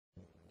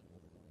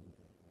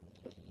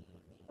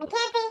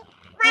Mackenzie,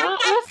 where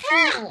is she?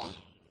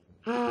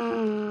 We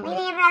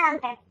leave her alone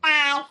for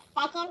 5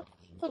 seconds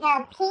to go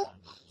pee.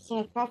 She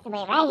was supposed to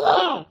wait right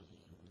here.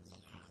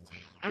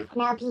 I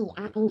smell pee.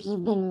 I think she's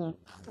been here.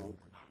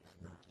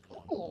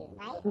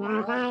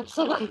 Smells like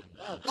sugar.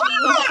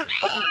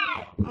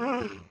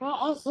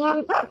 Where is she? I'm so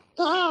scared.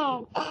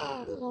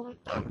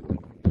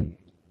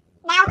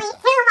 Now we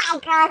two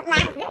white girls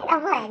left in the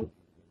woods.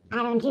 I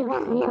don't do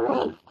well in the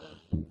woods.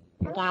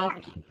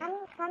 Guys, I'm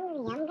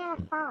clumsy. I'm gonna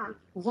fall.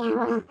 Yeah,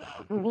 well,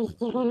 at least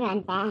you can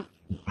run fast.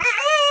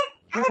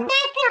 I'm a bad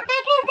girl.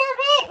 Bad girls don't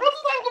hurt. What are you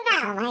talking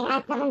about? Oh my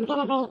God, someone's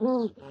gonna break me.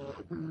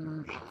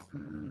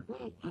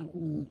 Help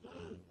me.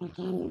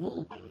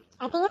 Mackenzie.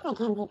 I think it's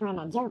Mackenzie playing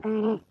a joke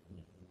on us.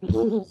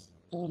 Mackenzie's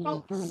being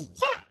really funny.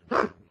 Shut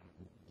up!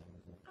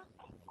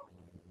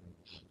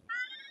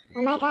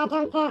 Oh my God,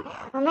 don't say.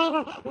 Oh my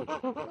God.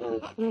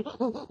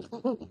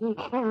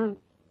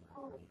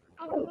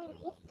 I'm really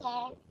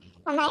scared.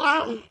 Oh my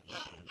God.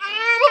 I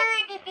don't know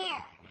what to do.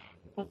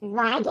 This is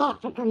what I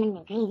get for coming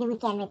to Crazy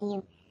Weekend with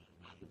you.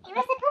 You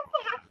were supposed to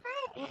have fun.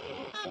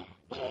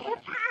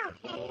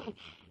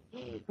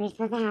 We're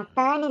supposed to have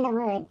fun in the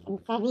woods.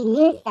 Instead we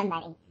lose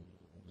somebody.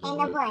 In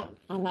the woods.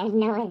 And there's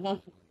no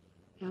resistance.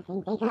 I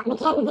think they got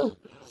Mackenzie. Oh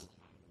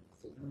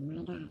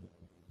my God.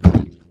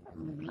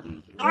 Oh my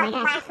God. Oh my God.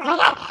 Oh my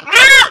God.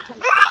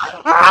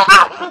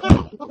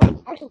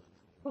 Okay.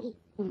 Okay.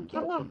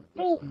 Calm down.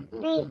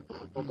 Breathe.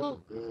 Okay.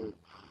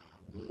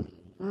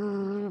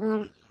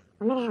 I'm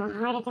gonna have a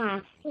heart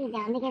attack. Please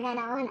don't, because I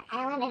don't want to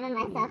live with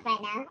myself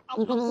right now.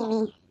 You can eat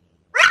me.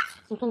 What?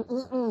 You can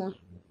eat me.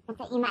 That's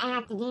what you might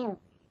have to do.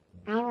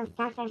 I will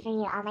suffer for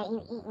you. I'll let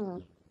you eat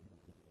me.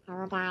 I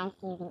will die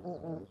so you can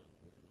eat me.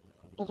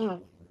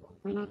 Because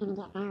we're not gonna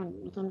get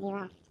found. Mackenzie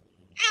left.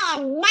 I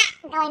am not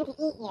going to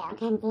eat you.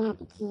 Mackenzie has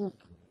the keys.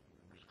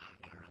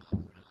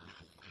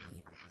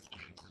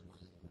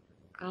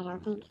 I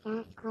don't think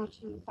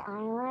Sasquatches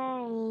are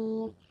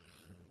worried.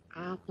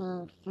 I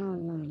think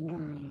someone got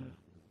her.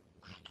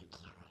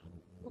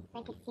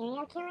 Like a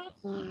serial killer?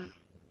 Yeah.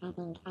 I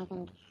think like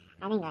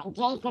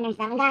Jason or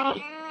something got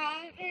her.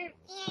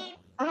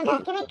 Oh my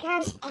God, can I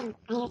come? I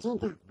hear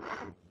chainsaw.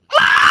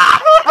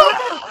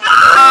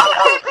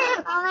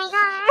 Oh my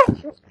God.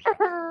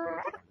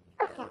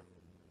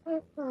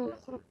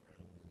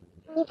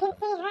 You can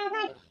see her,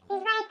 look.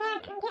 He's right there.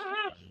 Come get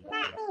her.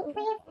 Not me,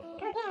 please.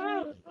 Come get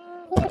her.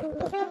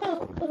 He's right there.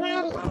 He's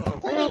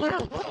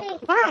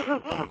hiding.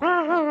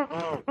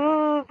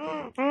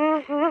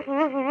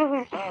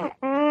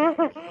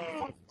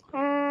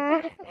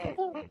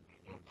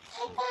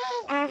 Oh my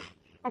God.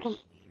 Okay.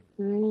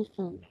 Let me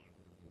think.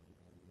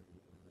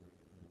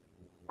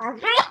 Well, I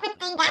would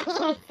think I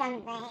hear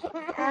something.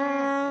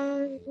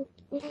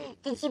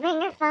 Did she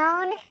bring her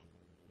phone?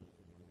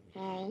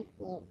 Really?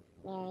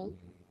 Really?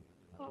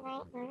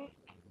 Alright, Mama.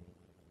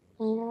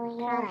 You're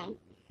right.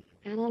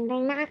 I didn't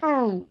bring my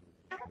phone.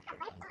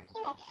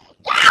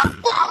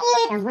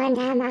 The one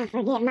time I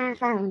forget my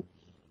phone.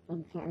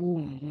 And something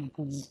bad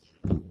happens.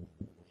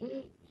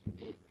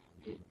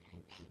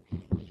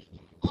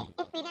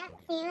 If we don't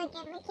see you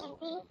again,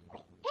 Mackenzie,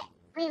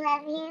 we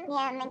love you.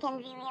 Yeah,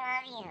 Mackenzie, we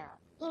love you.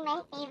 You're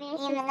my favorite.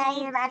 Even though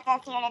you left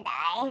us here to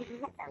die.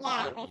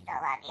 Yeah, we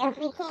still love you.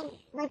 We came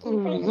looking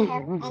for you,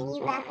 and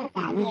you left us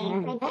out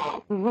here for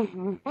dead.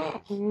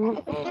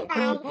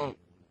 Goodbye.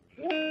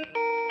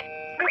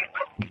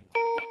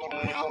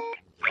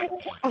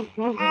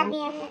 Love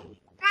you.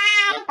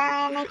 Bye.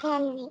 Bye,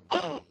 Mackenzie.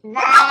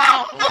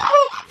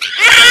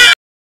 Bye.